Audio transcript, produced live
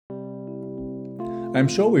I'm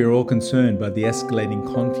sure we are all concerned by the escalating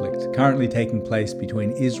conflict currently taking place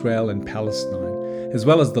between Israel and Palestine, as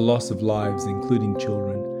well as the loss of lives, including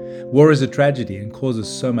children. War is a tragedy and causes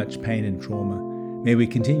so much pain and trauma. May we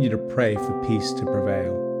continue to pray for peace to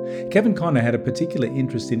prevail. Kevin Conner had a particular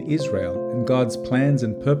interest in Israel and God's plans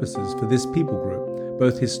and purposes for this people group,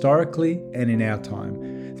 both historically and in our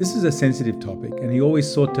time. This is a sensitive topic, and he always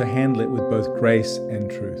sought to handle it with both grace and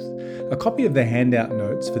truth. A copy of the handout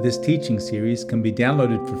notes for this teaching series can be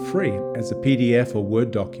downloaded for free as a PDF or Word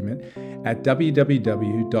document at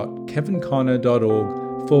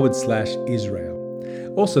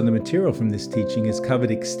www.kevinconner.org/Israel. Also, the material from this teaching is covered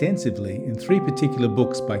extensively in 3 particular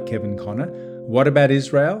books by Kevin Conner: What About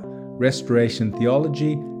Israel?, Restoration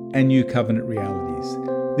Theology, and New Covenant Realities.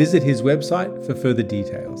 Visit his website for further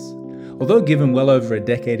details. Although given well over a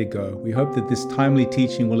decade ago, we hope that this timely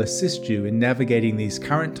teaching will assist you in navigating these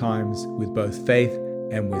current times with both faith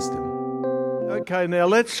and wisdom. Okay, now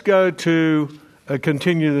let's go to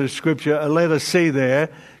continue the scripture. Let us see there.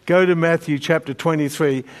 Go to Matthew chapter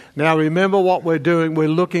 23. Now remember what we're doing. We're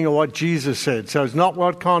looking at what Jesus said. So it's not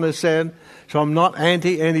what Connor said. So I'm not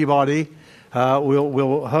anti-anybody.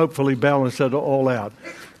 We'll hopefully balance it all out.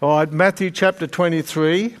 All right, Matthew chapter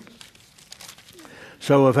 23.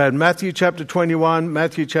 So we've had Matthew chapter 21,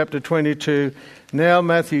 Matthew chapter 22, now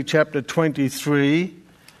Matthew chapter 23. Is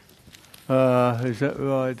that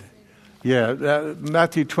right? Yeah,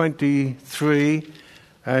 Matthew 23,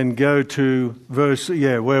 and go to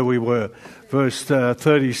where we were. Verse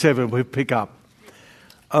 37, we pick up.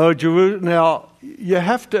 Oh, Jerusalem, now you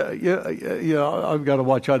have to, I've got to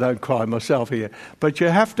watch I don't cry myself here, but you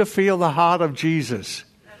have to feel the heart of Jesus.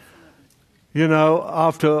 You know,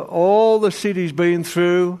 after all the city's been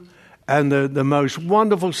through, and the most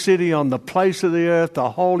wonderful city on the place of the earth,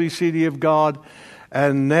 the holy city of God,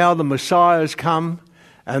 and now the Messiah's come,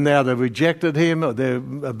 and now they've rejected him, or they're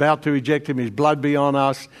about to reject him, his blood be on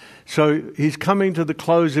us. So he's coming to the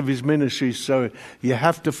close of his ministry, so you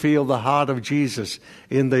have to feel the heart of Jesus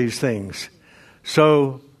in these things.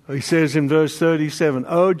 So he says in verse 37,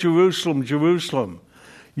 "O Jerusalem, Jerusalem,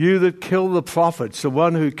 you that kill the prophets, the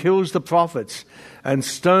one who kills the prophets and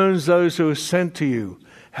stones those who are sent to you.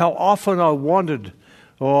 How often I wanted,"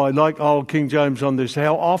 or I like old King James on this,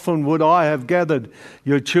 "how often would I have gathered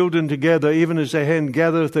your children together, even as a hen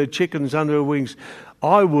gathereth her chickens under her wings.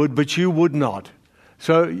 I would, but you would not."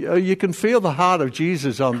 So you can feel the heart of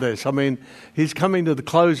Jesus on this. I mean, he's coming to the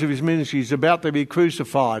close of his ministry. He's about to be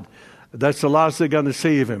crucified. That's the last they're going to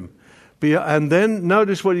see of him. And then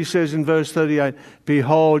notice what he says in verse 38,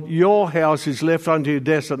 "Behold, your house is left unto you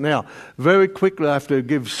desolate." Now, very quickly, I have to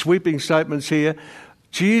give sweeping statements here.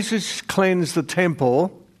 Jesus cleansed the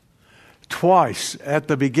temple twice at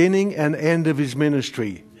the beginning and end of his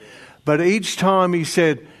ministry. But each time he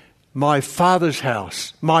said, "My Father's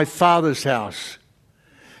house, my Father's house."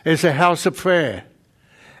 It's a house of prayer.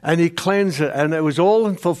 And he cleansed it. And it was all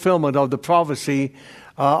in fulfillment of the prophecy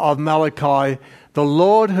of Malachi. "The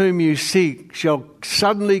Lord whom you seek shall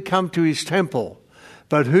suddenly come to his temple,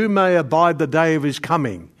 but who may abide the day of his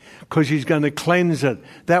coming?" Because he's going to cleanse it.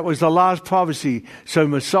 That was the last prophecy. So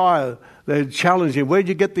Messiah, they challenged him, "Where'd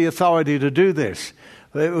you get the authority to do this?"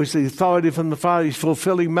 It was the authority from the Father. He's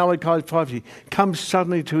fulfilling Malachi's prophecy. Comes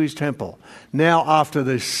suddenly to his temple. Now after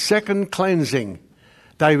the second cleansing,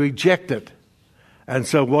 they reject it. And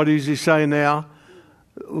so what does he say now?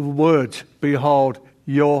 Words, "Behold,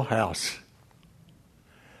 your house."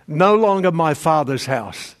 No longer my Father's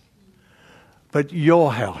house, but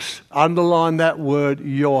your house. Underline that word,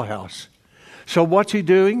 your house. So what's he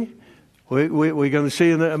doing? We're going to see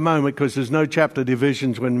in a moment, because there's no chapter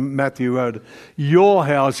divisions when Matthew wrote it. Your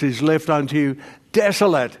house is left unto you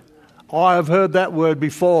desolate. I have heard that word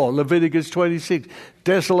before, Leviticus 26.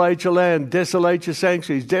 Desolate your land, desolate your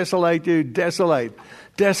sanctuaries, desolate you, desolate.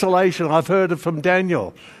 Desolation, I've heard it from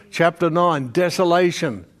Daniel, chapter 9,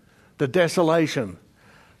 desolation, the desolation.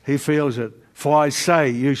 He feels it. "For I say,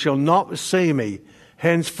 you shall not see me.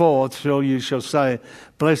 Henceforth till you shall say,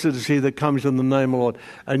 Blessed is he that comes in the name of the Lord."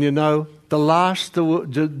 And you know,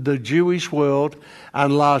 the Jewish world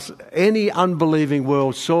and last any unbelieving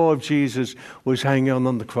world saw of Jesus was hanging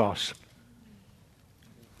on the cross.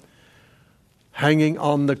 Hanging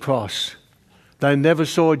on the cross. They never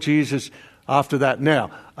saw Jesus after that. Now,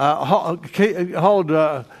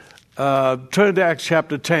 turn to Acts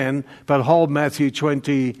chapter 10, but hold Matthew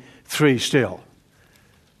 23 still.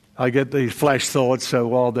 I get these flash thoughts, so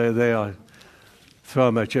while they're there, I throw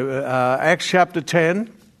them at you. Acts chapter 10.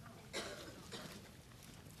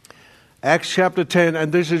 Acts chapter 10,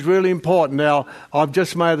 and this is really important. Now, I've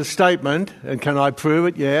just made a statement, and can I prove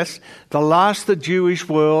it? Yes. The last the Jewish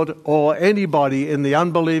world, or anybody in the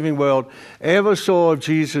unbelieving world, ever saw of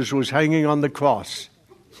Jesus was hanging on the cross.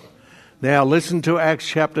 Now, listen to Acts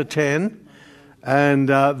chapter 10, and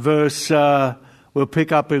we'll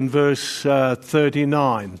pick up in verse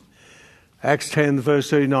 39. Acts 10, verse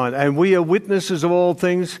 39. And we are witnesses of all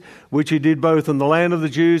things which he did both in the land of the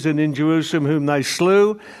Jews and in Jerusalem, whom they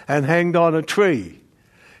slew and hanged on a tree.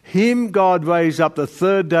 Him God raised up the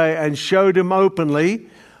third day and showed him openly,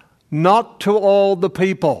 not to all the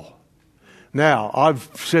people. Now, I've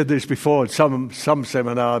said this before at some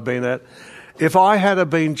seminar I've been at. If I had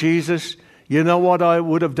been Jesus, you know what I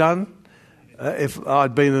would have done? If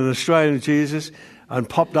I'd been an Australian Jesus and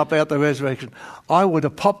popped up out the resurrection, I would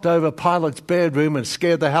have popped over Pilate's bedroom and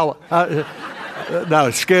scared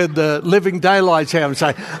scared the living daylights out and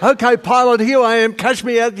say, okay, Pilate, here I am, catch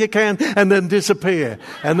me out you can, and then disappear.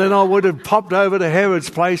 And then I would have popped over to Herod's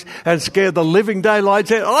place and scared the living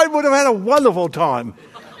daylights out. I would have had a wonderful time.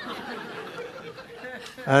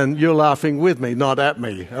 And you're laughing with me, not at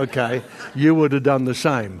me, okay? You would have done the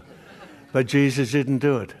same. But Jesus didn't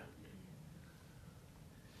do it.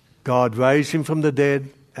 God raised him from the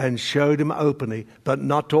dead and showed him openly, but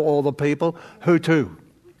not to all the people. Who to?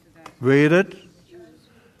 Read it.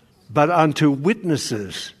 But unto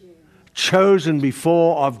witnesses chosen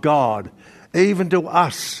before of God, even to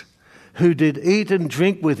us who did eat and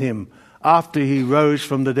drink with him after he rose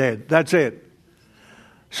from the dead. That's it.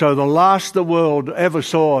 So the last the world ever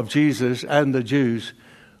saw of Jesus and the Jews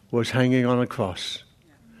was hanging on a cross.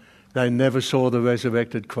 They never saw the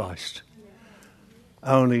resurrected Christ.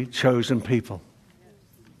 Only chosen people.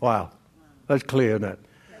 Wow. That's clear, isn't it?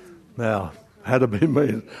 Now, had it been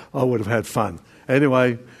me, I would have had fun.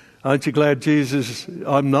 Anyway, aren't you glad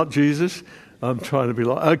I'm not Jesus? I'm trying to be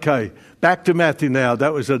like... Okay, back to Matthew now.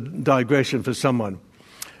 That was a digression for someone.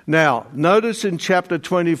 Now, notice in chapter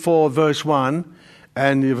 24, verse 1,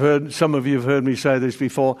 and some of you have heard me say this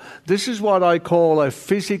before, this is what I call a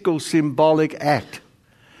physical symbolic act.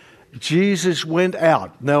 Jesus went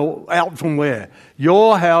out. Now, out from where?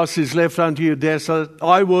 Your house is left unto you desolate.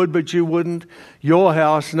 I would, but you wouldn't. Your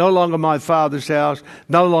house, no longer my Father's house,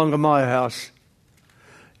 no longer my house.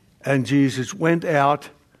 And Jesus went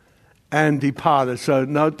out and departed. So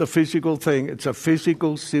note the physical thing. It's a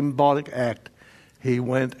physical symbolic act. He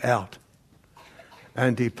went out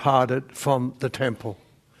and departed from the temple.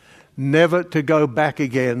 Never to go back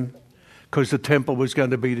again, because the temple was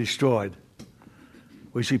going to be destroyed,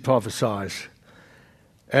 which he prophesies.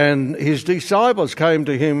 And his disciples came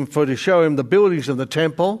to him to show him the buildings of the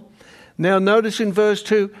temple. Now notice in verse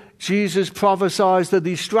 2, Jesus prophesies the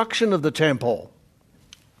destruction of the temple.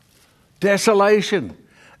 Desolation.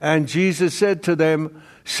 And Jesus said to them,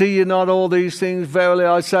 see ye not all these things? Verily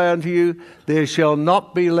I say unto you, there shall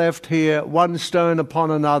not be left here one stone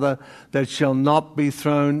upon another that shall not be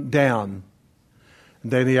thrown down.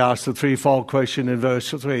 And then he asked the threefold question in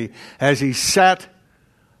verse 3. As he sat,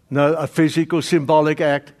 a physical symbolic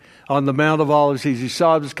act, on the Mount of Olives, his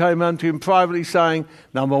disciples came unto him privately saying,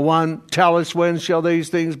 number 1, tell us when shall these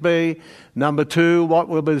things be? Number 2, what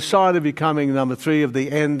will be the sign of your coming? Number 3, of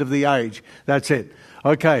the end of the age. That's it.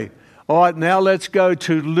 Okay. All right, now let's go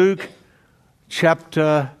to Luke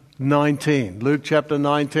chapter 19. Luke chapter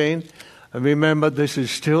 19. And remember, this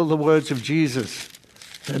is still the words of Jesus.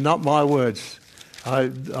 They're not my words. I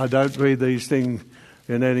don't read these things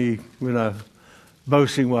in any,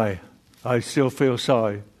 boasting way. I still feel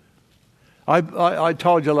sorry. I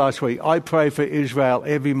told you last week, I pray for Israel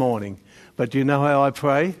every morning. But do you know how I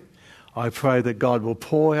pray? I pray that God will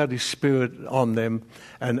pour out his Spirit on them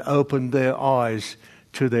and open their eyes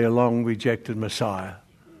to their long rejected Messiah.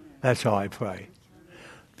 That's how I pray.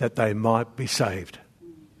 That they might be saved.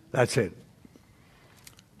 That's it.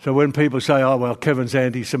 So when people say, oh, well, Kevin's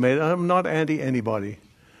anti-Semitic, I'm not anti-anybody.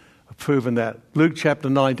 I've proven that. Luke chapter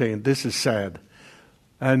 19, this is sad.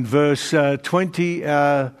 And verse 28,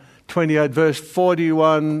 verse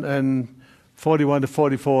 41 to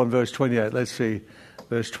 44 and verse 28. Let's see,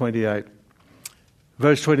 verse 28.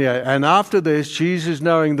 Verse 28, and after this, Jesus,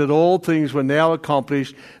 knowing that all things were now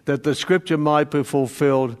accomplished, that the scripture might be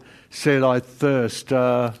fulfilled, said, I thirst.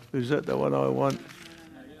 Is that the one I want?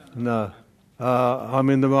 No. I'm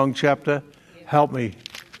in the wrong chapter. Help me.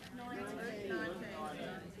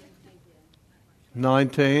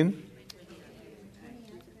 19.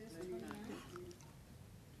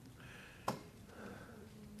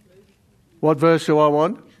 What verse do I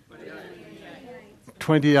want?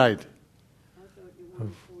 28.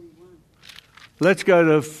 Let's go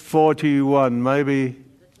to 41, maybe.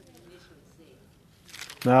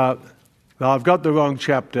 No, No, I've got the wrong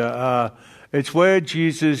chapter. It's where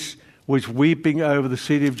Jesus was weeping over the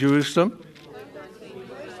city of Jerusalem.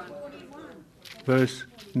 Verse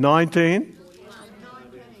 19.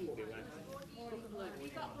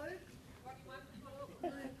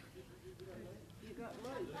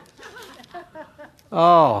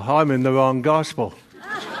 Oh, I'm in the wrong gospel.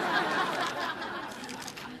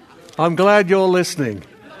 I'm glad you're listening.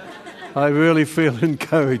 I really feel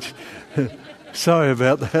encouraged. Sorry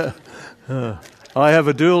about that. I have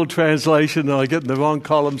a dual translation and I get in the wrong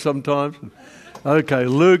column sometimes. Okay,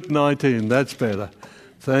 Luke 19, that's better.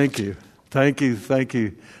 Thank you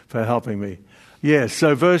for helping me. Yes,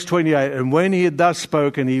 so verse 28, and when he had thus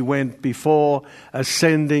spoken, he went before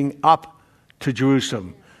ascending up to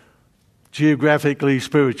Jerusalem, geographically,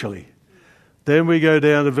 spiritually. Then we go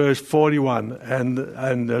down to verse 41,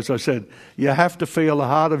 and as I said, you have to feel the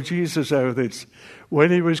heart of Jesus over this.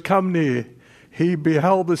 When he was come near, he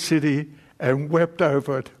beheld the city and wept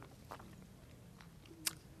over it.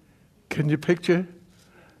 Can you picture?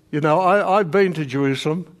 You know, I've been to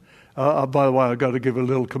Jerusalem. By the way, I've got to give a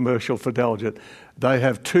little commercial for Dalgett. They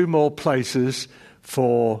have 2 more places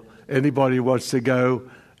for anybody who wants to go.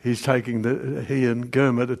 He and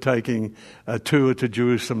Gurmit are taking a tour to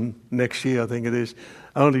Jerusalem next year, I think it is.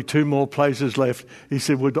 Only 2 more places left. He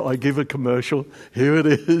said, would I give a commercial? Here it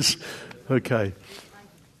is. Okay.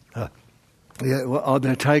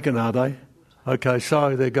 They're taken, are they? Okay,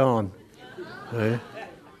 sorry, they're gone. Yeah.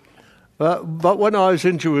 But when I was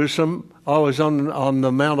in Jerusalem, I was on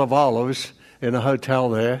the Mount of Olives in a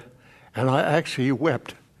hotel there, and I actually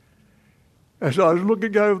wept as I was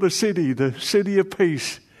looking over the city of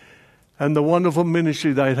peace, and the wonderful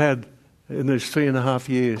ministry they'd had in those 3.5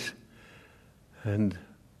 years, and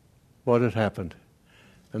what had happened,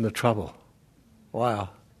 and the trouble. Wow.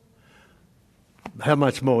 How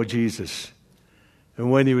much more Jesus? And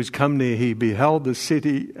when he was come near, he beheld the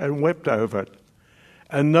city and wept over it.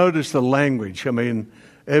 And notice the language. I mean,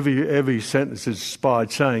 every sentence is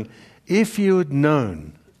inspired, saying, if you had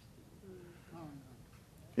known,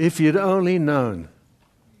 if you'd only known.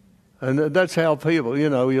 And that's how people,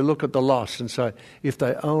 you look at the lost and say, if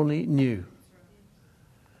they only knew.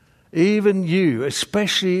 Even you,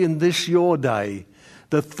 especially in this your day,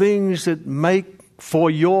 the things that make for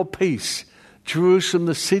your peace, Jerusalem,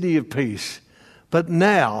 the city of peace, but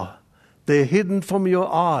now they're hidden from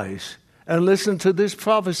your eyes. And listen to this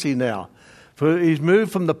prophecy now. For he's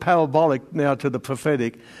moved from the parabolic now to the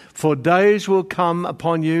prophetic. For days will come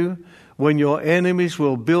upon you when your enemies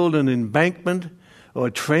will build an embankment or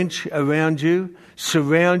a trench around you,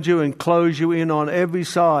 surround you and close you in on every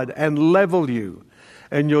side and level you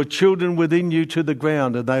and your children within you to the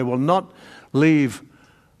ground. And they will not leave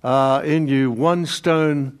in you one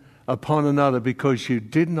stone upon another, because you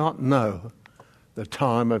did not know the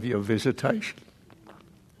time of your visitation.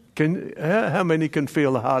 How many can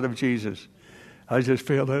feel the heart of Jesus? I just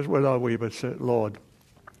feel that when I weep, I say, Lord,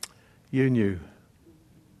 you knew.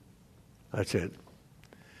 That's it.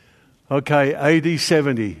 Okay, AD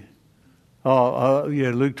 70.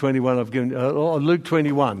 Luke 21 I've given. Luke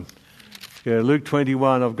 21. Yeah, Luke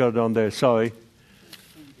 21, I've got it on there, sorry.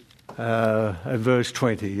 And verse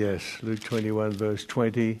 20, yes. Luke 21, verse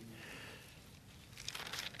 20.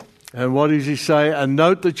 And what does he say? And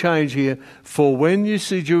note the change here. For when you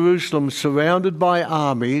see Jerusalem surrounded by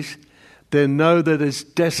armies, then know that its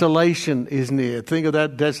desolation is near. Think of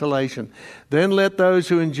that, desolation. Then let those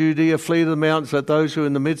who are in Judea flee to the mountains. Let those who are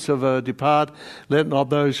in the midst of her depart. Let not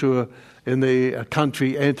those who are in the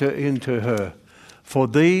country enter into her. For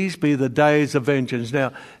these be the days of vengeance.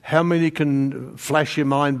 Now, how many can flash your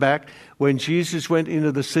mind back? When Jesus went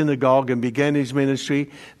into the synagogue and began his ministry,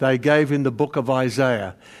 they gave him the book of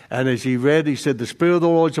Isaiah. And as he read, he said, the Spirit of the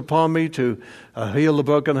Lord is upon me to heal the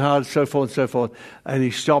brokenhearted, so forth and so forth. And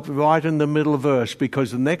he stopped right in the middle of the verse,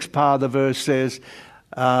 because the next part of the verse says,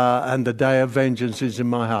 and the day of vengeance is in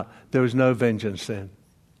my heart. There was no vengeance then.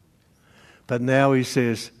 But now he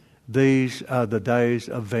says, these are the days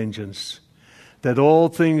of vengeance, that all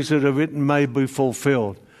things that are written may be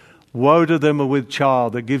fulfilled. Woe to them with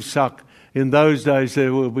child that give suck. In those days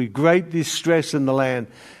there will be great distress in the land,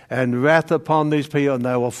 and wrath upon these people, and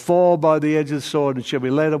they will fall by the edge of the sword, and shall be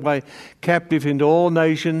led away captive into all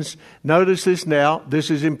nations. Notice this now, this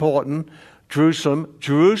is important.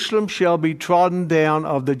 Jerusalem shall be trodden down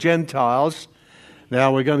of the Gentiles.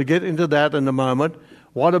 Now we're going to get into that in a moment.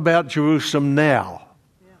 What about Jerusalem now?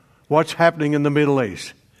 What's happening in the Middle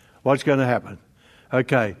East? What's going to happen?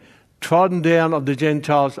 Okay, trodden down of the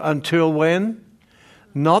Gentiles until when?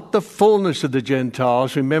 Not the fullness of the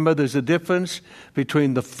Gentiles. Remember, there's a difference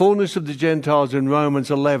between the fullness of the Gentiles in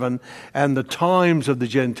Romans 11 and the times of the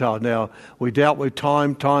Gentiles. Now, we dealt with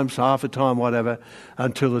times, half a time, whatever,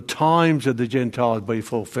 until the times of the Gentiles be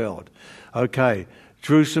fulfilled. Okay,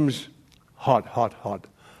 Jerusalem's hot.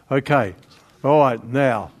 Okay, all right,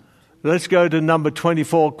 now, let's go to number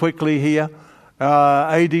 24 quickly here.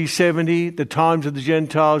 AD 70, the times of the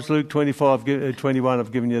Gentiles, Luke 21,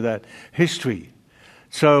 I've given you that. History.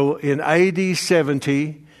 So in AD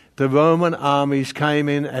 70, the Roman armies came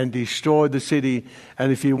in and destroyed the city.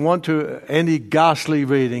 And if you want any ghastly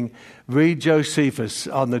reading, read Josephus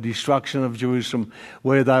on the destruction of Jerusalem,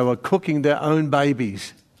 where they were cooking their own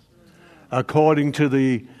babies, according to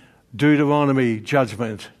the Deuteronomy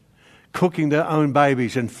judgment, cooking their own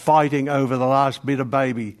babies and fighting over the last bit of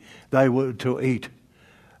baby they were to eat.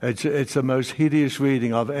 It's the most hideous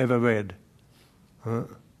reading I've ever read.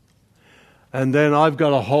 And then I've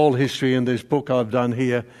got a whole history in this book I've done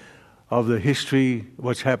here of the history,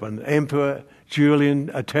 what's happened. Emperor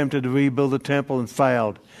Julian attempted to rebuild the temple and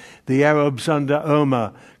failed. The Arabs under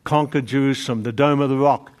Omar conquered Jerusalem. The Dome of the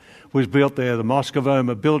Rock was built there. The Mosque of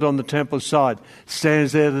Omar, built on the temple site,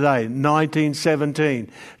 stands there today. 1917,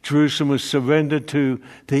 Jerusalem was surrendered to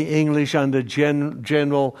the English under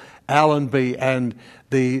General Allenby, and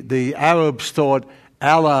the Arabs thought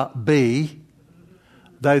Allah B.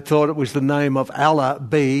 They thought it was the name of Allah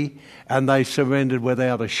B, and they surrendered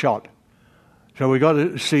without a shot. So we've got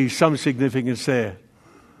to see some significance there.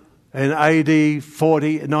 In AD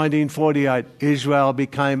 1948, Israel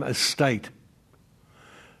became a state.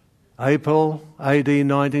 April AD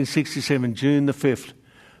 1967, June the 5th,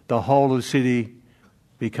 the whole of the city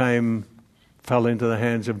fell into the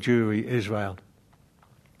hands of Jewry, Israel.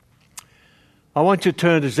 I want you to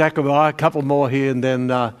turn to Zechariah, a couple more here, and then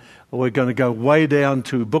we're going to go way down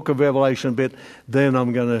to Book of Revelation a bit. Then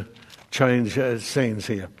I'm going to change scenes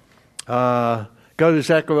here. Go to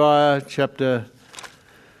Zechariah chapter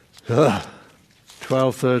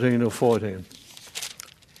 12, 13 or 14.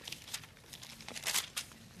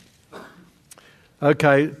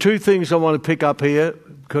 Okay, two things I want to pick up here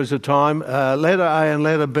because of time. Letter A and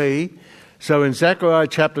letter B. So in Zechariah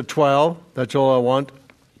chapter 12, that's all I want.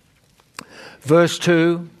 Verse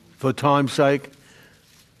 2, for time's sake.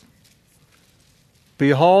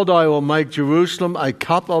 Behold, I will make Jerusalem a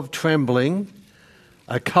cup of trembling,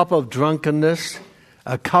 a cup of drunkenness,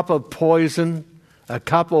 a cup of poison, a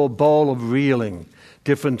cup or bowl of reeling.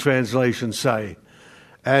 Different translations say.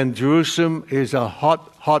 And Jerusalem is a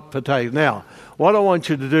hot potato. Now, what I want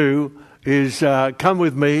you to do is come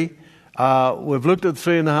with me. We've looked at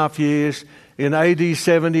 3.5 years. In AD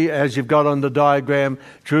 70, as you've got on the diagram,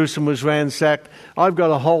 Jerusalem was ransacked. I've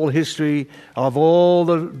got a whole history of all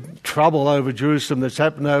the trouble over Jerusalem that's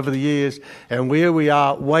happened over the years, and where we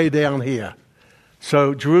are way down here.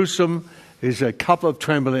 So Jerusalem is a cup of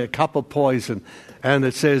trembling, a cup of poison. And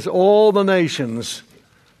it says all the nations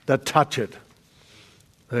that touch it,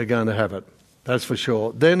 they're going to have it. That's for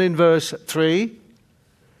sure. Then in verse 3,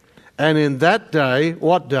 and in that day,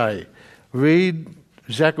 what day? Read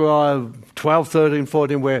Zechariah 12, 13,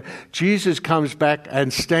 14, where Jesus comes back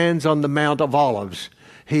and stands on the Mount of Olives.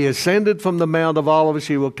 He ascended from the Mount of Olives.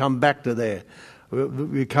 He will come back to there.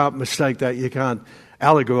 You can't mistake that. You can't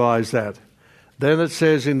allegorize that. Then it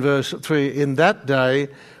says in verse 3, in that day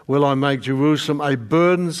will I make Jerusalem a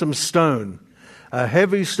burdensome stone, a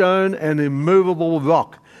heavy stone and immovable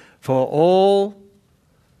rock for all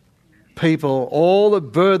people, all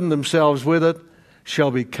that burden themselves with it,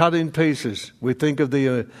 shall be cut in pieces. We think of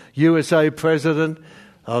the USA president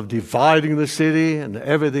of dividing the city and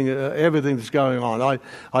everything that's going on.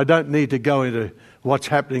 I don't need to go into what's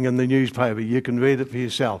happening in the newspaper. You can read it for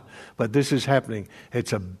yourself. But this is happening.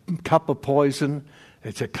 It's a cup of poison.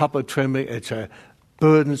 It's a cup of trembling. It's a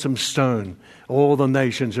burdensome stone. All the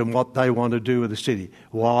nations and what they want to do with the city.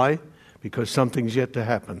 Why? Because something's yet to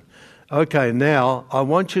happen. Okay, now I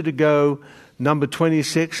want you to go number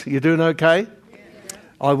 26. You doing okay?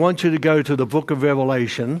 I want you to go to the book of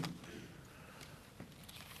Revelation.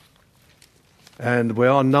 And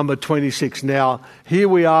we're on number 26. Now, here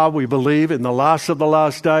we are, we believe, in the last of the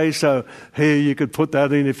last days. So here you could put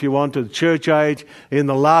that in if you want to the church age. In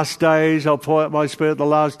the last days, I'll pour out my spirit the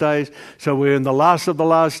last days. So we're in the last of the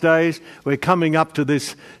last days. We're coming up to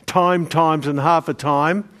this times and half a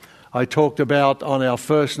time I talked about on our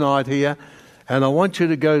first night here. And I want you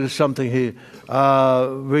to go to something here.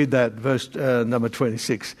 Read that, verse number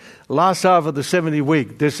 26. Last half of the 70th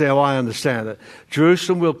week, this is how I understand it.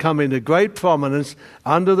 Jerusalem will come into great prominence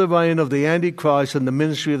under the reign of the Antichrist and the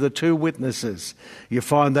ministry of the two witnesses. You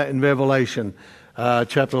find that in Revelation.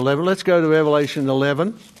 chapter 11. Let's go to Revelation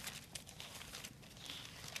 11.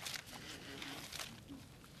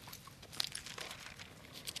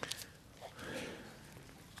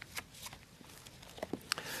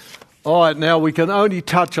 All right, now we can only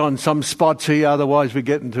touch on some spots here, otherwise we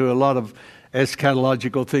get into a lot of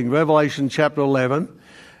eschatological things. Revelation chapter 11,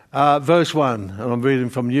 verse 1, and I'm reading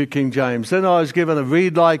from New King James. Then I was given a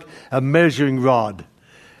reed like a measuring rod.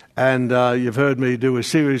 And you've heard me do a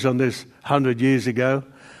series on this 100 years ago.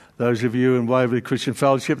 Those of you in Waverley Christian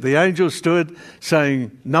Fellowship. The angel stood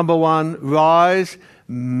saying, number 1, rise.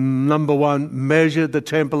 Number 1, measure the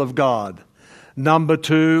temple of God. Number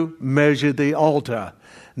 2, measure the altar.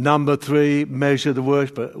 Number 3, measure the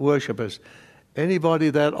worshippers. Anybody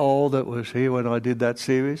that old that was here when I did that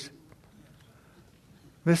series?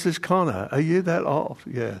 Mrs. Connor, are you that old?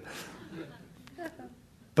 Yeah.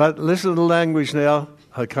 But listen to the language now.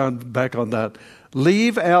 I can't back on that.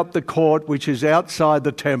 Leave out the court which is outside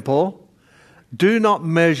the temple. Do not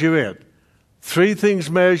measure it. 3 things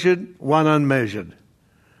measured, 1 unmeasured.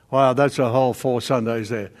 Wow, that's a whole 4 Sundays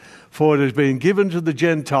there. For it has been given to the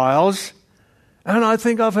Gentiles. And I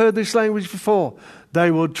think I've heard this language before.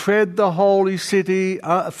 They will tread the holy city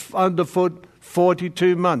underfoot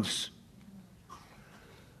 42 months.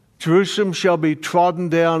 Jerusalem shall be trodden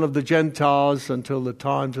down of the Gentiles until the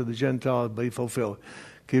times of the Gentiles be fulfilled.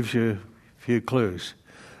 Gives you a few clues.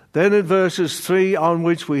 Then in verses 3 on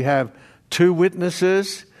which we have 2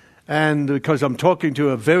 witnesses, and because I'm talking to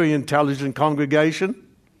a very intelligent congregation.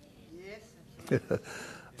 Yes.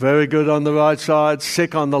 Very good on the right side,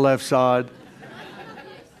 sick on the left side.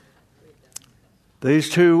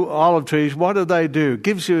 These 2 olive trees, what do?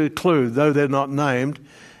 Gives you a clue, though they're not named.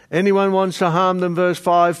 Anyone wants to harm them, verse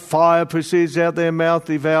 5, fire proceeds out their mouth,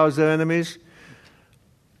 devours their enemies.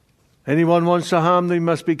 Anyone wants to harm them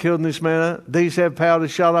must be killed in this manner. These have power to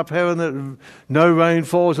shut up heaven, that no rain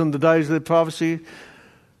falls in the days of their prophecy.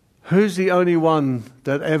 Who's the only one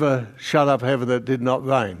that ever shut up heaven that did not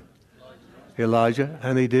rain? Elijah.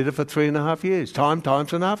 And he did it for 3.5 years.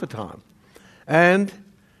 Times and half a time. And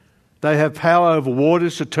they have power over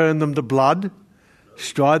waters to turn them to blood.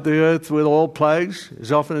 Strike the earth with all plagues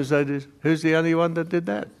as often as they did. Who's the only one that did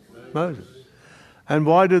that? Moses. And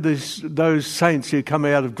why do those saints who come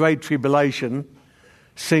out of great tribulation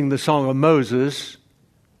sing the song of Moses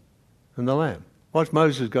and the Lamb? What's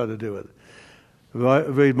Moses got to do with it?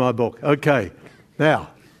 Read my book. Okay. Now,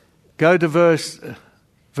 go to verse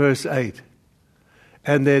 8.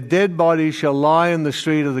 And their dead bodies shall lie in the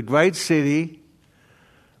street of the great city,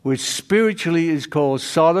 which spiritually is called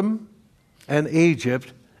Sodom and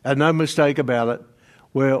Egypt, and no mistake about it,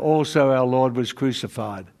 where also our Lord was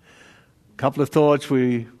crucified. A couple of thoughts,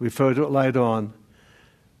 we refer to it later on.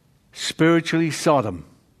 Spiritually, Sodom.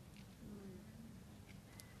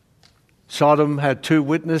 Sodom had 2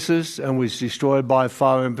 witnesses and was destroyed by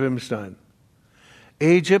fire and brimstone.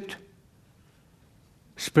 Egypt,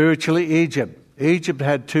 spiritually Egypt. Egypt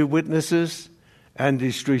had 2 witnesses and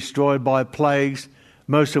is destroyed by plagues,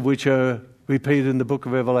 most of which are repeated in the book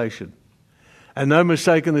of Revelation. And no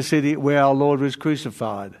mistake in the city where our Lord was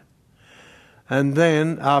crucified. And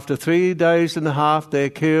then, after 3 days and a half, they're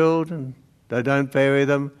killed and they don't bury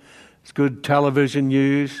them. It's good television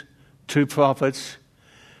news. 2 prophets.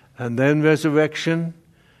 And then resurrection.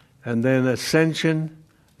 And then ascension.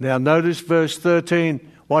 Now notice verse 13.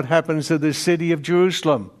 What happens to the city of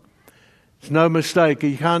Jerusalem? It's no mistake.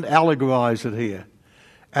 You can't allegorize it here.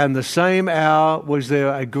 And the same hour was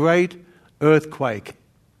there a great earthquake.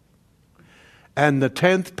 And the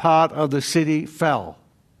 10th part of the city fell.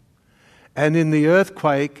 And in the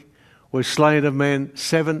earthquake was slain of men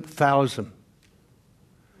 7,000.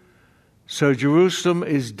 So Jerusalem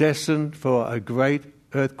is destined for a great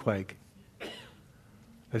earthquake.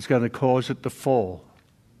 It's going to cause it to fall.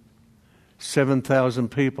 7,000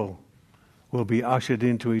 people will be ushered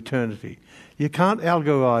into eternity. You can't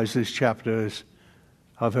allegorize this chapter as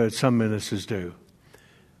I've heard some ministers do.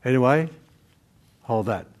 Anyway, hold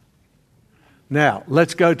that. Now,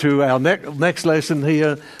 let's go to our next lesson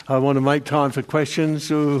here. I want to make time for questions.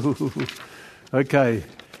 Ooh. Okay.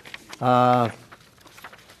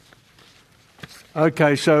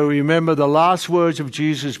 Okay, so remember the last words of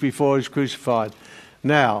Jesus before he was crucified.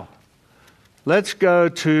 Now, let's go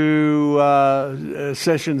to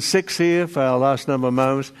session 6 here for our last number of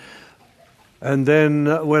moments. And then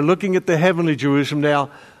we're looking at the heavenly Jerusalem.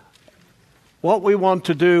 Now, what we want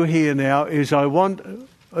to do here now is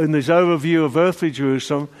in this overview of earthly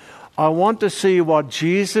Jerusalem, I want to see what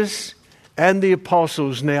Jesus and the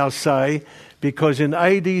apostles now say, because in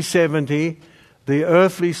AD 70, the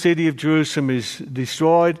earthly city of Jerusalem is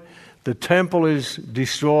destroyed, the temple is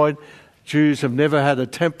destroyed, Jews have never had a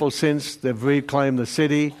temple since they've reclaimed the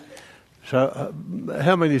city. So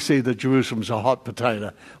how many see that Jerusalem's a hot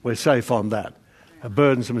potato? We're safe on that. A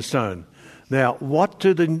burdensome stone. Now, what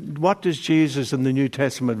does Jesus and the New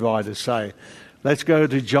Testament writers say? Let's go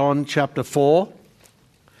to John chapter 4,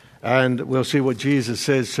 and we'll see what Jesus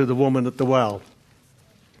says to the woman at the well.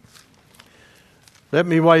 Let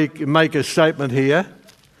me make a statement here,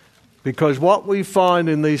 because what we find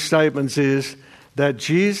in these statements is that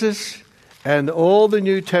Jesus and all the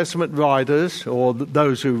New Testament writers, or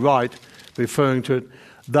those who write, referring to it,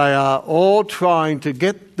 they are all trying to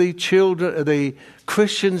get the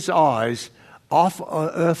Christians' eyes off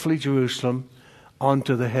earthly Jerusalem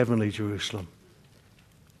onto the heavenly Jerusalem.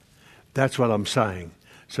 That's what I'm saying.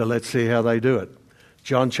 So let's see how they do it.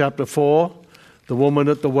 John chapter 4, the woman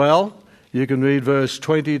at the well. You can read verse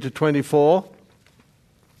 20 to 24.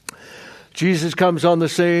 Jesus comes on the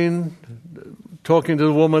scene, talking to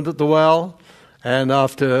the woman at the well. And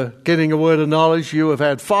after getting a word of knowledge, you have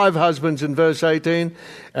had 5 husbands in verse 18,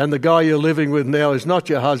 and the guy you're living with now is not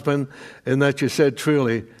your husband, in that you said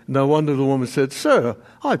truly. No wonder the woman said, "Sir,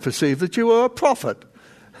 I perceive that you are a prophet."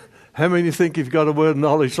 How many think you've got a word of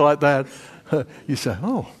knowledge like that? You say,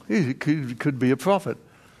 "Oh, he could be a prophet."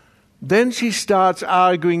 Then she starts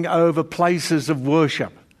arguing over places of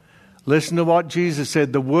worship. Listen to what Jesus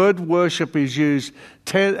said. The word worship is used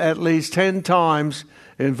at least 10 times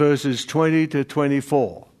in verses 20 to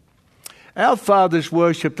 24. Our fathers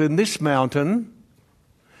worshipped in this mountain.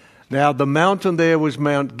 Now, the mountain there was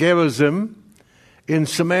Mount Gerizim in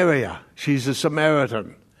Samaria. She's a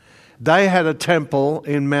Samaritan. They had a temple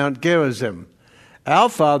in Mount Gerizim. Our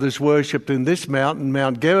fathers worshipped in this mountain,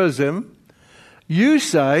 Mount Gerizim. You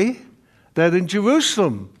say that in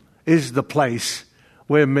Jerusalem is the place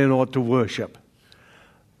where men ought to worship.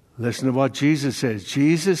 Listen to what Jesus says.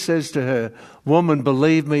 Jesus says to her, "Woman,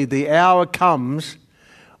 believe me, the hour comes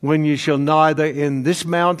when you shall neither in this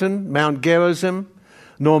mountain, Mount Gerizim,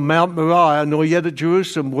 nor Mount Moriah, nor yet at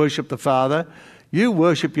Jerusalem worship the Father. You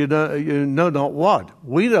worship you know not what.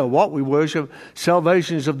 We know what we worship.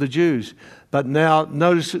 Salvation is of the Jews." But now,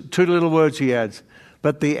 notice 2 little words he adds.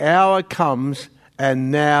 But the hour comes,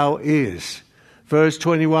 and now is. Verse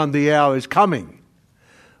 21, the hour is coming.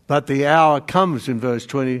 But the hour comes in verse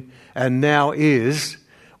 20, and now is,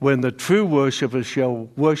 when the true worshippers shall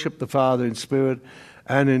worship the Father in spirit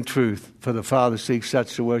and in truth, for the Father seeks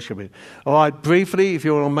such to worship him. All right, briefly, if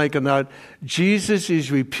you want to make a note, Jesus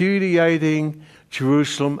is repudiating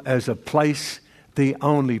Jerusalem as a place, the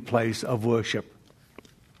only place of worship.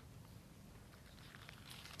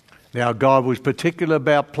 Now, God was particular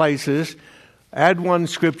about places. Add one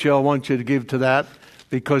scripture I want you to give to that,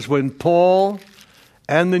 because when Paul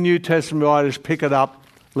and the New Testament writers pick it up,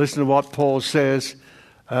 listen to what Paul says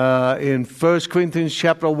in 1 Corinthians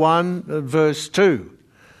chapter 1, verse 2.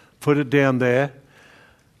 Put it down there.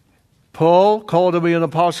 Paul, called to be an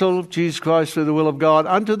apostle of Jesus Christ through the will of God,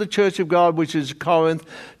 unto the church of God which is Corinth,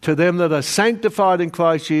 to them that are sanctified in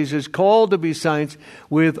Christ Jesus, called to be saints,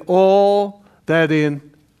 with all that in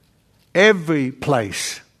every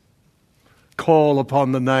place call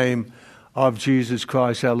upon the name of Jesus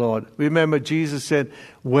Christ our Lord. Remember, Jesus said,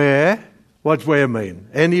 where? What's where mean?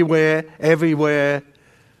 Anywhere, everywhere,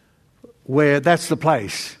 where? That's the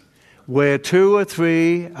place. Where 2 or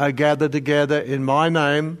 3 are gathered together in my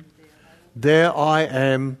name, there I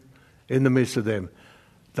am in the midst of them.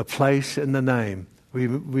 The place and the name. We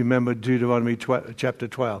remember Deuteronomy chapter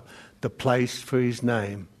 12. The place for his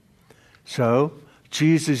name. So,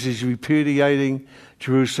 Jesus is repudiating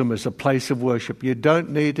Jerusalem as a place of worship. You don't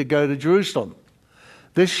need to go to Jerusalem.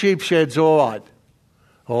 This sheep shed's all right.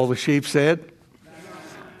 All the sheep said?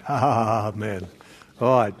 Amen.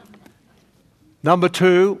 All right. Number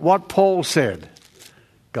 2, what Paul said.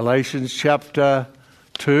 Galatians chapter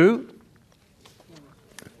 2.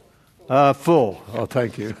 4. Oh,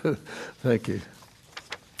 thank you. Thank you.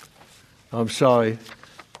 I'm sorry,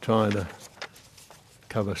 trying to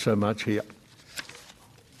cover so much here.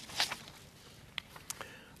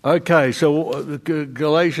 Okay, so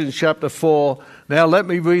Galatians chapter 4. Now let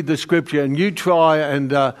me read the scripture, and you try,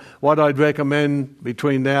 and what I'd recommend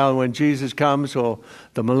between now and when Jesus comes, or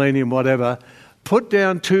the millennium, whatever, put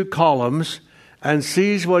down 2 columns and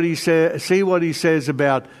see what he says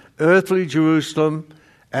about earthly Jerusalem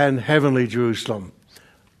and heavenly Jerusalem.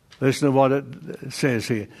 Listen to what it says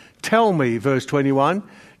here. Tell me, verse 21,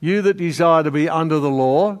 you that desire to be under the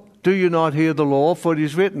law, do you not hear the law? For it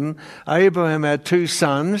is written, Abraham had 2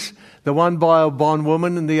 sons, the one by a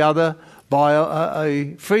bondwoman and the other by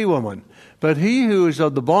a free woman. But he who is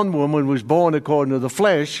of the bondwoman was born according to the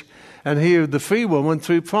flesh, and he of the free woman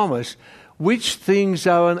through promise. which things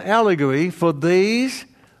are an allegory for these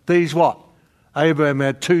what? Abraham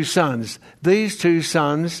had 2 sons. These 2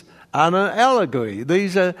 sons are an allegory.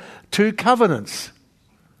 These are 2 covenants.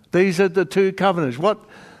 These are the 2 covenants. What?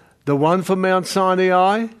 The one from Mount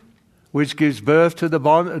Sinai, which gives birth to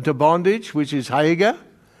to bondage, which is Hagar.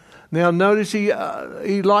 Now notice he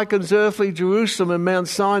likens earthly Jerusalem and Mount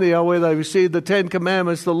Sinai, where they received the 10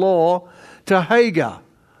 Commandments, the law, to Hagar,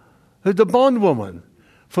 the bondwoman.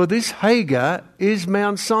 For this Hagar is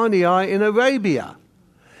Mount Sinai in Arabia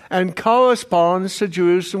and corresponds to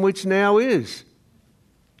Jerusalem, which now is,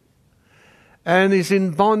 and is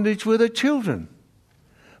in bondage with her children.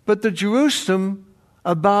 But the Jerusalem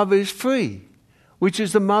above is free, which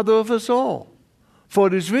is the mother of us all. For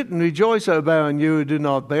it is written, rejoice, O barren, you who do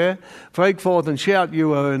not bear. Break forth and shout,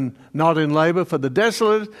 you who are not in labour. For the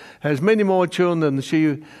desolate has many more children than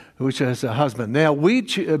she which has a husband. Now we,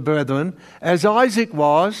 brethren, as Isaac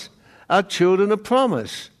was, are children of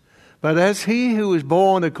promise. But as he who was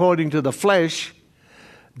born according to the flesh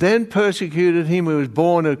then persecuted him who was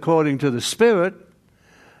born according to the Spirit,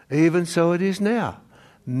 even so it is now.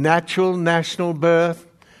 Natural national birth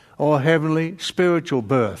or heavenly spiritual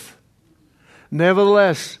birth.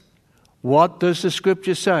 Nevertheless, what does the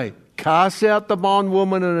Scripture say? Cast out the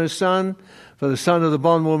bondwoman and her son, for the son of the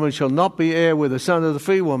bondwoman shall not be heir with the son of the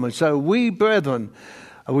free woman. So we, brethren,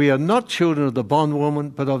 we are not children of the bondwoman,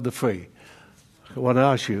 but of the free. I want to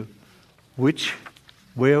ask you,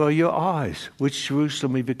 where are your eyes? Which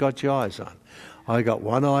Jerusalem have you got your eyes on? I got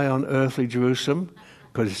one eye on earthly Jerusalem,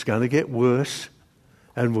 because it's going to get worse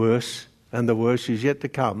and worse, and the worst is yet to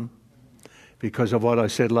come, because of what I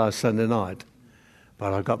said last Sunday night.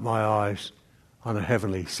 But I've got my eyes on a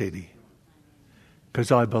heavenly city,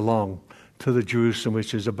 because I belong to the Jerusalem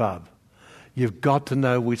which is above. You've got to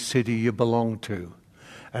know which city you belong to.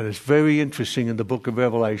 And it's very interesting in the book of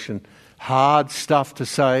Revelation. Hard stuff to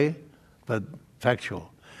say, but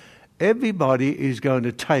factual. Everybody is going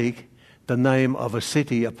to take the name of a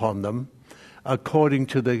city upon them according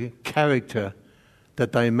to the character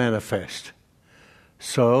that they manifest.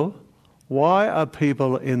 So, why are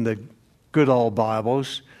people in the good old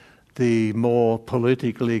Bibles, the more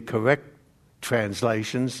politically correct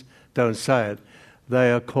translations don't say it,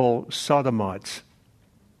 they are called sodomites?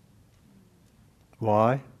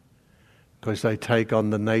 Why? Because they take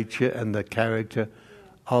on the nature and the character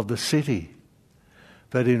of the city.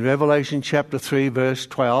 But in Revelation chapter 3 verse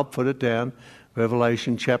 12, put it down,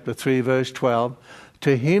 Revelation chapter 3 verse 12,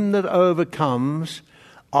 to him that overcomes,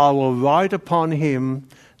 I will write upon him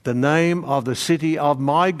the name of the city of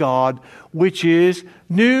my God, which is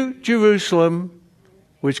New Jerusalem,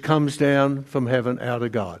 which comes down from heaven out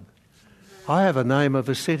of God. I have a name of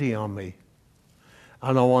a city on me,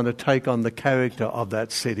 and I want to take on the character of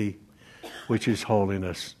that city, which is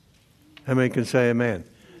holiness. How many can say amen?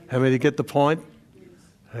 How many get the point?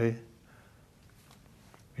 Hey?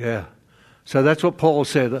 Yeah. So that's what Paul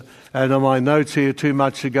said. And on my notes here, too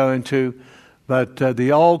much to go into. But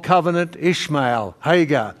the old covenant, Ishmael,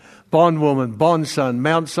 Hagar, bondwoman, bondson,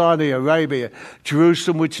 Mount Sinai, Arabia,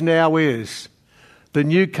 Jerusalem, which now is. The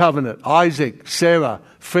new covenant, Isaac, Sarah,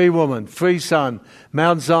 free woman, free son,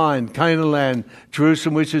 Mount Zion, Canaan land,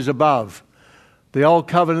 Jerusalem, which is above. The old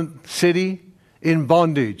covenant city in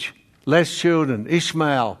bondage, less children,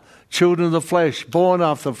 Ishmael, children of the flesh, born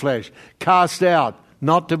after the flesh, cast out,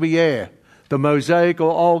 not to be heir. The Mosaic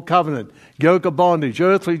or old covenant, yoke of bondage,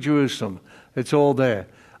 earthly Jerusalem. It's all there.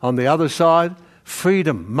 On the other side,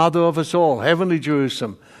 freedom, mother of us all, heavenly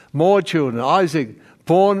Jerusalem. More children, Isaac,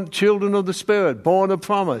 born children of the Spirit, born of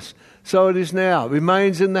promise. So it is now,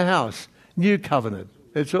 remains in the house. New covenant.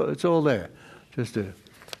 It's all there.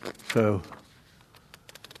 So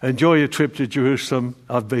enjoy your trip to Jerusalem.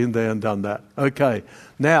 I've been there and done that. Okay,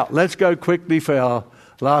 now let's go quickly for our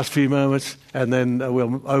last few moments, and then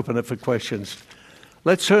we'll open it for questions.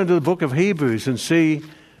 Let's turn to the book of Hebrews and see.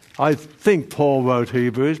 I think Paul wrote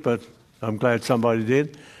Hebrews, but I'm glad somebody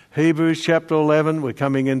did. Hebrews chapter 11. We're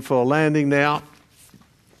coming in for a landing now.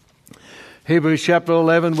 Hebrews chapter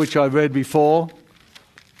 11, which I read before.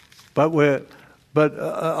 But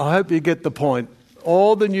I hope you get the point.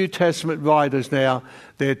 All the New Testament writers now,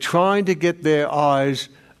 they're trying to get their eyes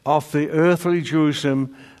off the earthly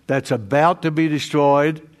Jerusalem that's about to be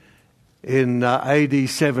destroyed in AD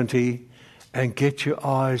 70 and get your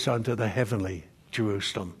eyes onto the heavenly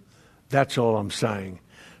Jerusalem. That's all I'm saying.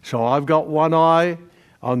 So I've got one eye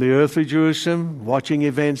on the earthly Jerusalem, watching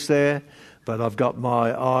events there, but I've got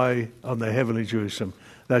my eye on the heavenly Jerusalem.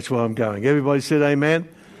 That's where I'm going. Everybody said amen?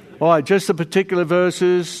 All right, just the particular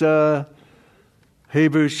verses,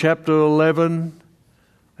 Hebrews chapter 11,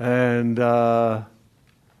 and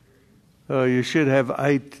Oh, you should have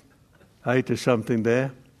eight or something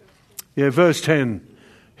there. Yeah, verse 10.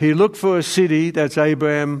 He looked for a city, that's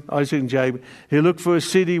Abraham, Isaac and Jacob. He looked for a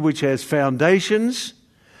city which has foundations,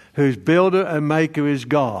 whose builder and maker is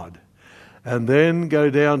God. And then go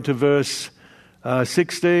down to verse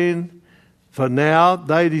 16. For now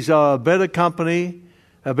they desire a better country,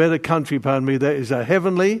 that is a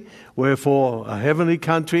heavenly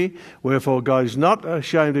country, wherefore God is not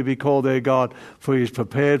ashamed to be called their God, for he has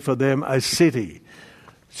prepared for them a city.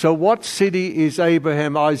 So what city is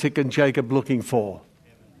Abraham, Isaac and Jacob looking for?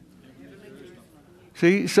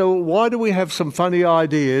 See, so why do we have some funny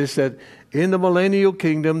ideas that in the millennial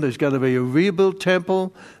kingdom there's going to be a rebuilt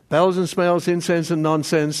temple, bells and smells, incense and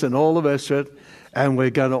nonsense and all the rest of it, and we're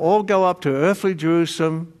going to all go up to earthly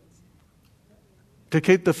Jerusalem to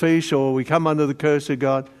keep the feast, or we come under the curse of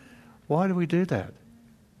God? Why do we do that?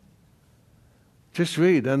 Just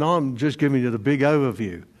read, and I'm just giving you the big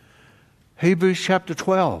overview. Hebrews chapter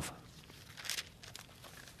 12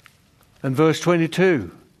 and verse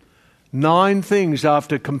 22. 9 things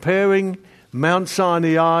after comparing Mount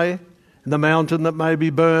Sinai, the mountain that may be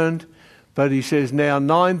burned, but he says, now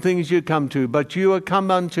 9 things you come to, but you are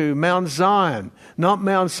come unto Mount Zion, not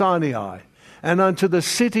Mount Sinai, and unto the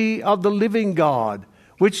city of the living God.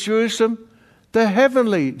 Which Jerusalem? The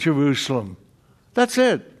heavenly Jerusalem. That's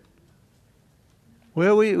it.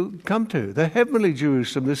 Where we come to, the heavenly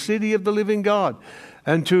Jerusalem, the city of the living God,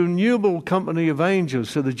 and to innumerable company of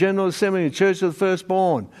angels, to the general assembly, the church of the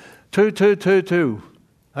firstborn. 2.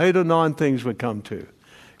 8 or 9 things we come to.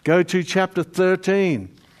 Go to chapter 13.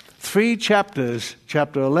 3 chapters,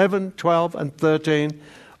 chapter 11, 12 and 13,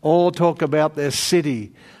 all talk about their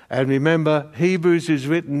city. And remember, Hebrews is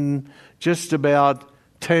written just about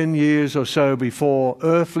 10 years or so before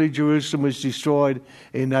earthly Jerusalem was destroyed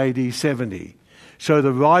in AD 70. So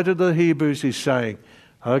the writer of the Hebrews is saying,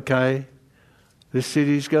 okay, this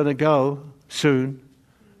city's going to go soon,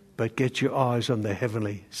 but get your eyes on the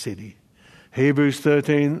heavenly city. Hebrews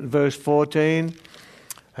 13 verse 14,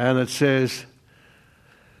 and it says,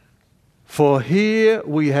 for here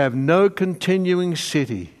we have no continuing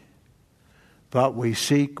city, but we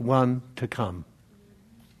seek one to come.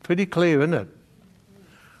 Pretty clear, isn't it?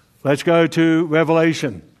 Let's go to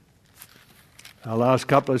Revelation. Our last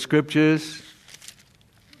couple of scriptures.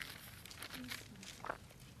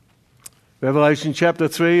 Revelation chapter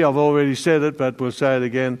 3, I've already said it, but we'll say it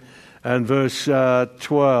again. And verse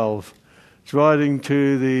 12. It's writing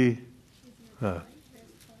to the...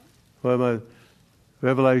 where am I?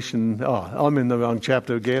 Revelation... I'm in the wrong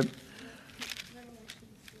chapter again.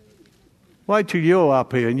 Wait till you're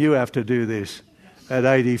up here and you have to do this at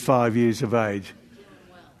 85 years of age.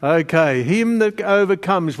 Okay, him that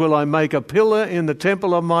overcomes will I make a pillar in the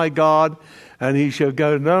temple of my God, and he shall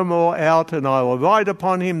go no more out, and I will write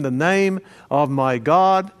upon him the name of my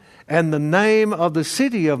God and the name of the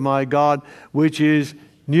city of my God, which is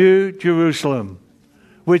New Jerusalem,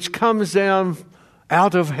 which comes down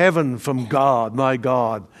out of heaven from God, my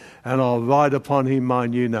God, and I'll write upon him my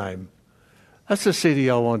new name. That's the city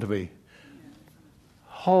I want to be.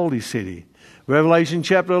 Holy city. Revelation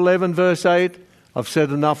chapter 11 verse 8. I've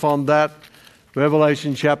said enough on that.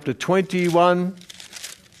 Revelation chapter 21.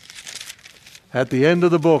 At the end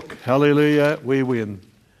of the book, hallelujah, we win.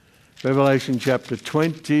 Revelation chapter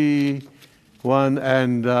 21,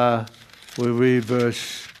 and we'll read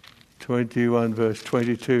verse 21, verse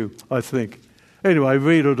 22, I think. Anyway,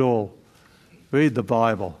 read it all. Read the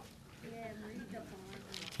Bible.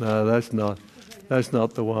 No, that's not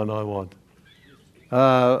the one I want.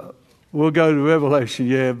 We'll go to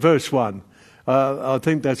Revelation, verse 1. I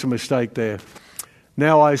think that's a mistake there.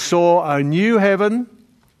 Now I saw a new heaven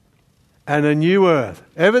and a new earth.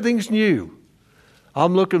 Everything's new.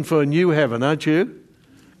 I'm looking for a new heaven, aren't you?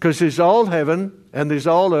 Because this old heaven and this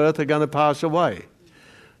old earth are going to pass away.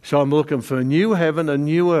 So I'm looking for a new heaven and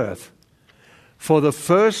new earth. For the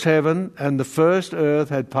first heaven and the first earth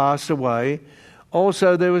had passed away.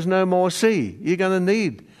 Also there was no more sea. You're going to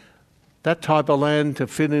need that type of land to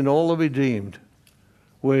fit in all the redeemed.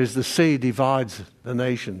 Whereas the sea divides the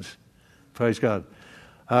nations. Praise God.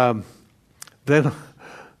 Then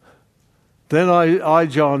I,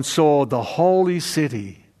 John, saw the holy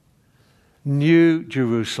city, New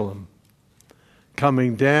Jerusalem,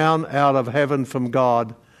 coming down out of heaven from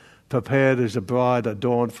God, prepared as a bride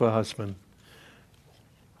adorned for a husband.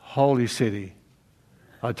 Holy city.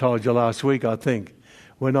 I told you last week, I think,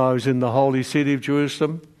 when I was in the holy city of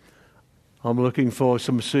Jerusalem, I'm looking for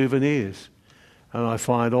some souvenirs. And I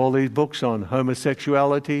find all these books on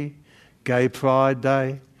homosexuality, Gay Pride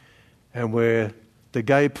Day, and where the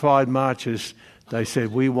Gay Pride marches, they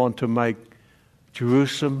said, we want to make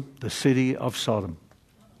Jerusalem, the city of Sodom.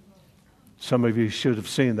 Some of you should have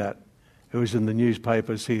seen that. It was in the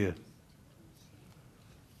newspapers here.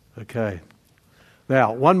 Okay.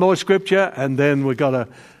 Now, one more scripture, and then we've got to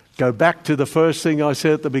go back to the first thing I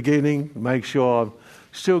said at the beginning. Make sure I've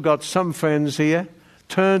still got some friends here.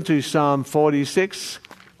 Turn to Psalm 46.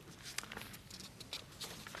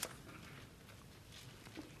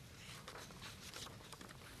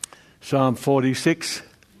 Psalm 46.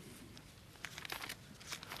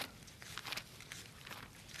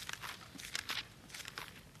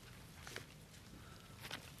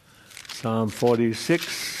 Psalm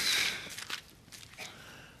 46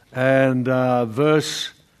 and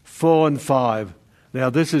verse 4 and 5.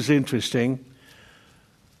 Now this is interesting.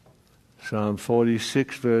 Psalm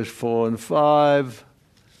 46 verse 4 and 5.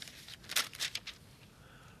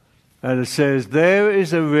 And it says, "There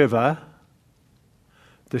is a river,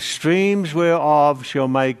 the streams whereof shall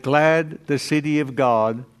make glad the city of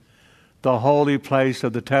God, the holy place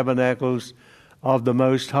of the tabernacles of the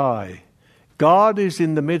Most High. God is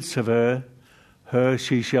in the midst of her. Her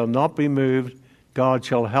she shall not be moved. God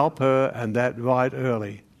shall help her, and that right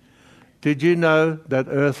early." Did you know that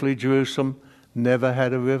earthly Jerusalem never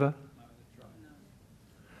had a river?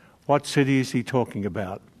 What city is he talking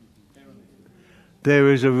about?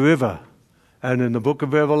 There is a river. And in the book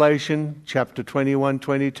of Revelation, chapter 21,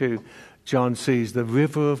 22, John sees the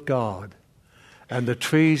river of God and the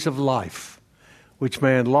trees of life, which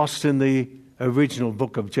man lost in the original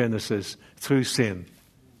book of Genesis through sin.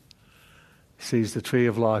 Sees the tree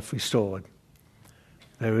of life restored.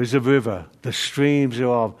 There is a river, the streams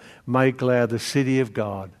thereof make glad the city of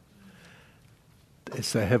God.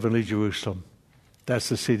 It's the heavenly Jerusalem. That's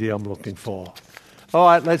the city I'm looking for. All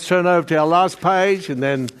right, let's turn over to our last page, and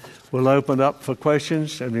then we'll open up for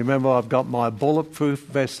questions. And remember, I've got my bulletproof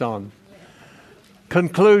vest on.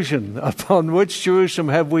 Conclusion: upon which Jerusalem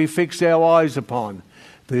have we fixed our eyes upon?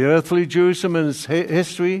 The earthly Jerusalem and its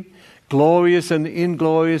history, glorious and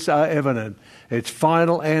inglorious, are evident. Its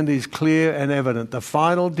final end is clear and evident. The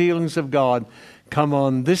final dealings of God come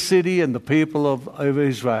on this city and the people of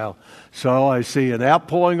Israel. So I see an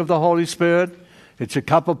outpouring of the Holy Spirit. It's a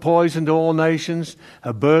cup of poison to all nations,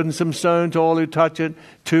 a burdensome stone to all who touch it.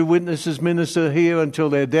 2 witnesses minister here until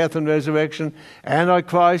their death and resurrection.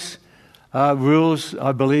 Antichrist rules,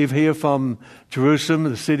 I believe, here from Jerusalem,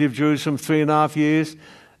 the city of Jerusalem, 3.5 years.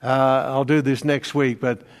 I'll do this next week,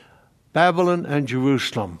 but Babylon and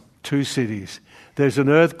Jerusalem, 2 cities. There's an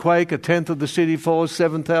earthquake, a tenth of the city falls,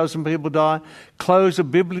 7,000 people die. Close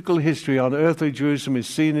of biblical history on earthly Jerusalem is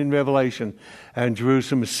seen in Revelation, and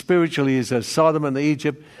Jerusalem spiritually is as Sodom and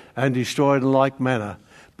Egypt and destroyed in like manner.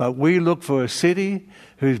 But we look for a city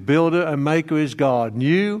whose builder and maker is God,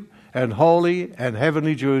 new and holy and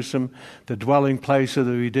heavenly Jerusalem, the dwelling place of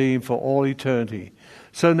the redeemed for all eternity.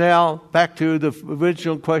 So now, back to the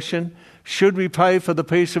original question, should we pray for the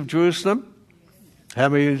peace of Jerusalem? How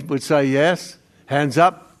many would say yes? Hands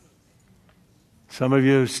up. Some of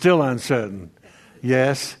you are still uncertain.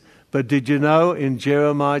 Yes. But did you know in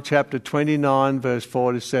Jeremiah chapter 29, verse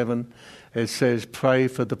 4 to 7, it says, pray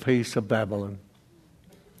for the peace of Babylon.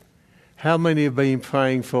 How many have been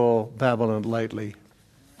praying for Babylon lately?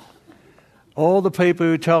 All the people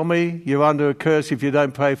who tell me you're under a curse if you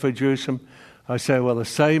don't pray for Jerusalem, I say, well, the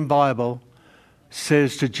same Bible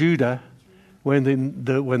says to Judah when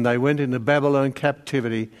they went into Babylon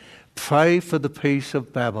captivity, pray for the peace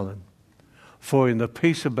of Babylon, for in the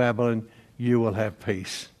peace of Babylon you will have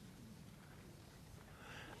peace.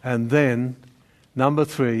 And then, number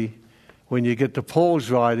 3, when you get to Paul's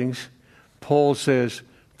writings, Paul says,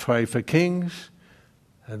 pray for kings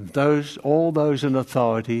and all those in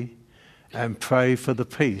authority, and pray for the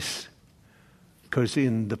peace. Because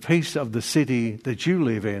in the peace of the city that you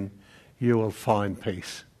live in, you will find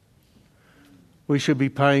peace. We should be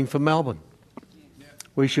praying for Melbourne.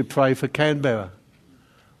 We should pray for Canberra.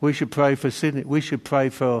 We should pray for Sydney. We should pray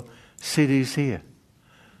for cities here.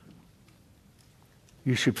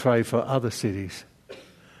 You should pray for other cities.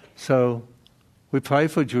 So we pray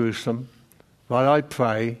for Jerusalem, but I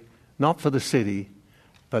pray not for the city,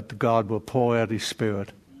 but that God will pour out His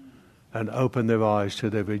Spirit and open their eyes to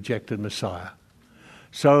their rejected Messiah.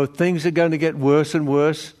 So things are going to get worse and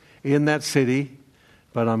worse in that city,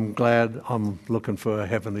 but I'm glad I'm looking for a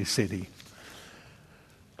heavenly city.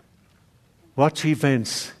 Watch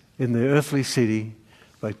events in the earthly city,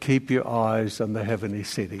 but keep your eyes on the heavenly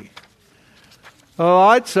city. All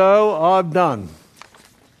right, so I'm done.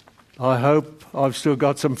 I hope I've still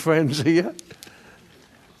got some friends here.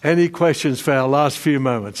 Any questions for our last few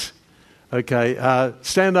moments? Okay,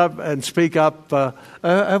 stand up and speak up.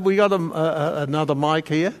 Have we got another mic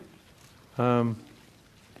here? All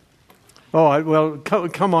right, well,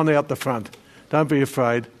 come on out the front. Don't be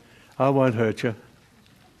afraid. I won't hurt you.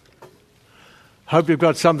 Hope you've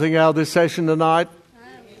got something out of this session tonight.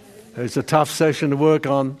 It's a tough session to work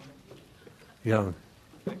on. Yeah.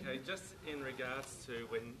 Okay, just in regards to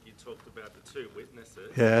when you talked about the two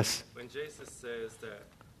witnesses. Yes. When Jesus says that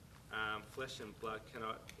flesh and blood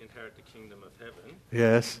cannot inherit the kingdom of heaven.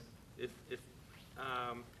 Yes. If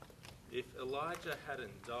Elijah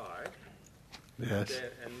hadn't died, Yes.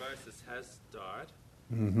 and Moses has died,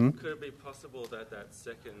 could it be possible that that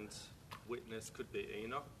second witness could be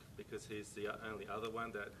Enoch because he's the only other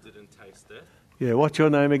one that didn't taste death? Yeah, what's your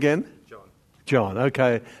name again? John. John,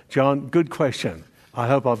 okay. John, good question. I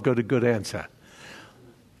hope I've got a good answer.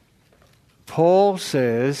 Paul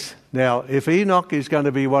says, now, if Enoch is going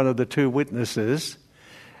to be one of the two witnesses,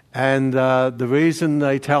 and the reason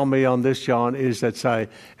they tell me on this, John, is that say,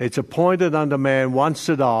 it's appointed unto man once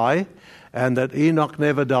to die, and that Enoch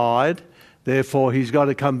never died, therefore he's got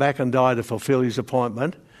to come back and die to fulfill his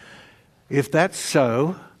appointment. If that's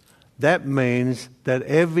so, that means that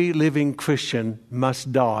every living Christian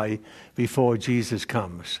must die before Jesus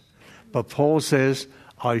comes. But Paul says,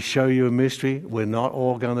 I show you a mystery, we're not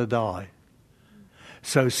all going to die.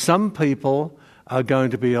 So some people are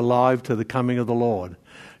going to be alive to the coming of the Lord.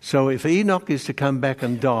 So if Enoch is to come back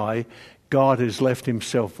and die, God has left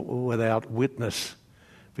himself without witness,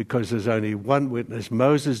 because there's only one witness.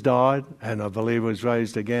 Moses died, and I believe was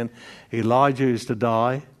raised again. Elijah is to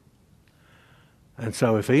die. And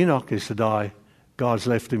so if Enoch is to die, God's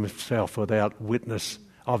left himself without witness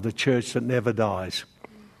of the church that never dies.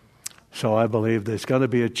 So I believe there's going to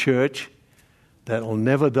be a church that will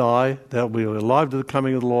never die, that will be alive to the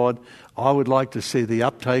coming of the Lord. I would like to see the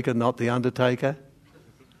uptaker, not the undertaker.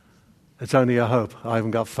 It's only a hope. I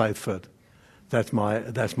haven't got faith for it. That's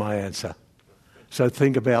my answer. So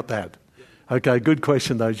think about that. Okay, good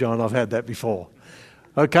question though, John. I've had that before.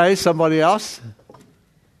 Okay, somebody else?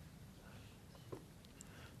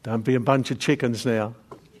 Don't be a bunch of chickens now.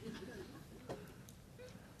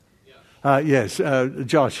 Yes,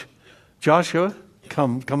 Josh. Joshua,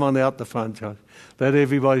 come on out the front, Josh. Let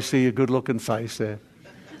everybody see your good-looking face there.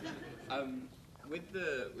 With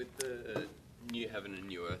the new heaven and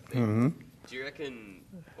new earth thing, do you reckon,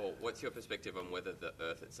 or what's your perspective on whether the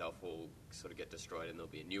earth itself will sort of get destroyed and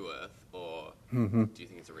there'll be a new earth, or do you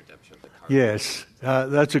think it's a redemption of the current? Yes,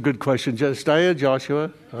 that's a good question. Just stay here,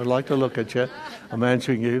 Joshua. I'd like to look at you. I'm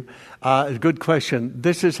answering you. Good question.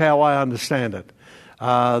 This is how I understand it.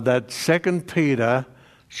 That 2 Peter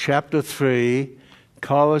chapter 3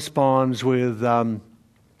 corresponds with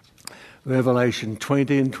Revelation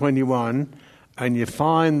 20 and 21, and you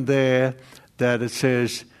find there that it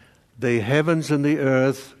says the heavens and the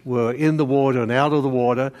earth were in the water and out of the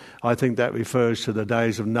water. I think that refers to the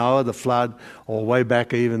days of Noah, the flood, or way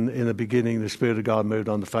back even in the beginning, the Spirit of God moved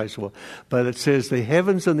on the face of the water. But it says the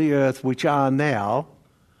heavens and the earth, which are now,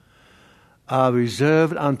 are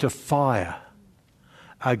reserved unto fire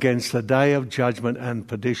against the day of judgment and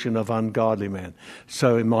perdition of ungodly men.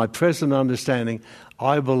 So in my present understanding,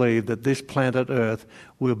 I believe that this planet Earth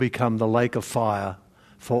will become the lake of fire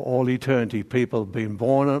for all eternity. People have been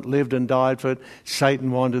born on it, lived and died for it.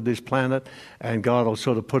 Satan wanted this planet, and God will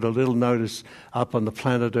sort of put a little notice up on the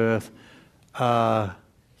planet Earth,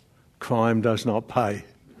 crime does not pay.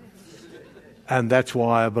 And that's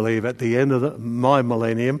why I believe at the end of my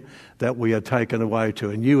millennium that we are taken away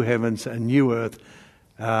to a new heavens and new earth,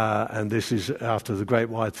 and this is after the great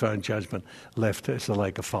white throne judgment, left as the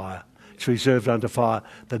lake of fire. It's reserved unto fire.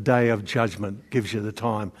 The day of judgment gives you the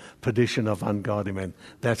time, perdition of ungodly men.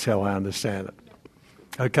 That's how I understand it.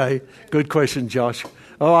 Okay, good question, Josh.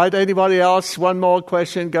 All right, anybody else? One more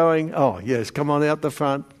question going. Oh, yes, come on out the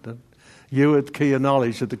front. You at Key of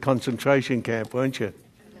Knowledge at the concentration camp, weren't you?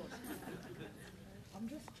 I'm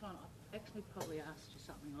just trying to, I've actually probably asked you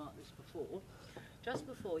something like this before. Just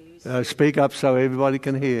before you said, Speak up so everybody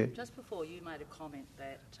can hear. just before you made a comment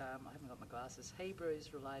that, I haven't got my glasses,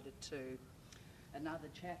 Hebrews related to another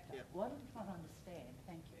chapter. Yep. What I'm trying to understand,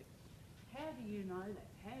 thank you, how do you know that?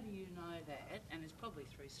 How do you know that? And it's probably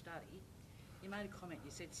through study. You made a comment,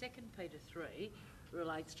 you said 2 Peter 3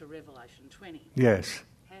 relates to Revelation 20. Yes.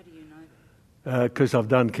 How do you know that? Because I've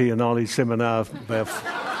done Key of Knowledge seminar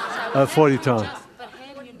about 40 times. But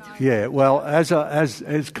how do you know? Yeah, well,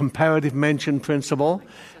 as comparative mention principle,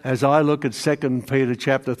 as I look at 2 Peter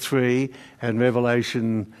chapter 3 and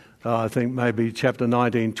Revelation, I think maybe chapter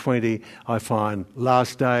 19, 20, I find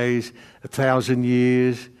last days, 1,000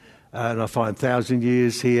 years, and I find 1,000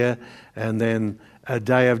 years here, and then a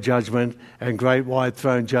day of judgment and great white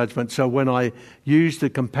throne judgment. So when I use the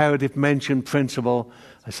comparative mention principle,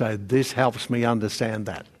 I say, this helps me understand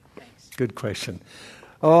that. Good question.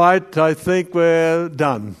 All right, I think we're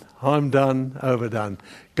done. I'm done, overdone.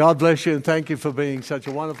 God bless you and thank you for being such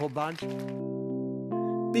a wonderful bunch.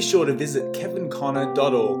 Be sure to visit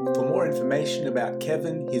kevinconnor.org for more information about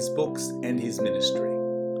Kevin, his books, and his ministry.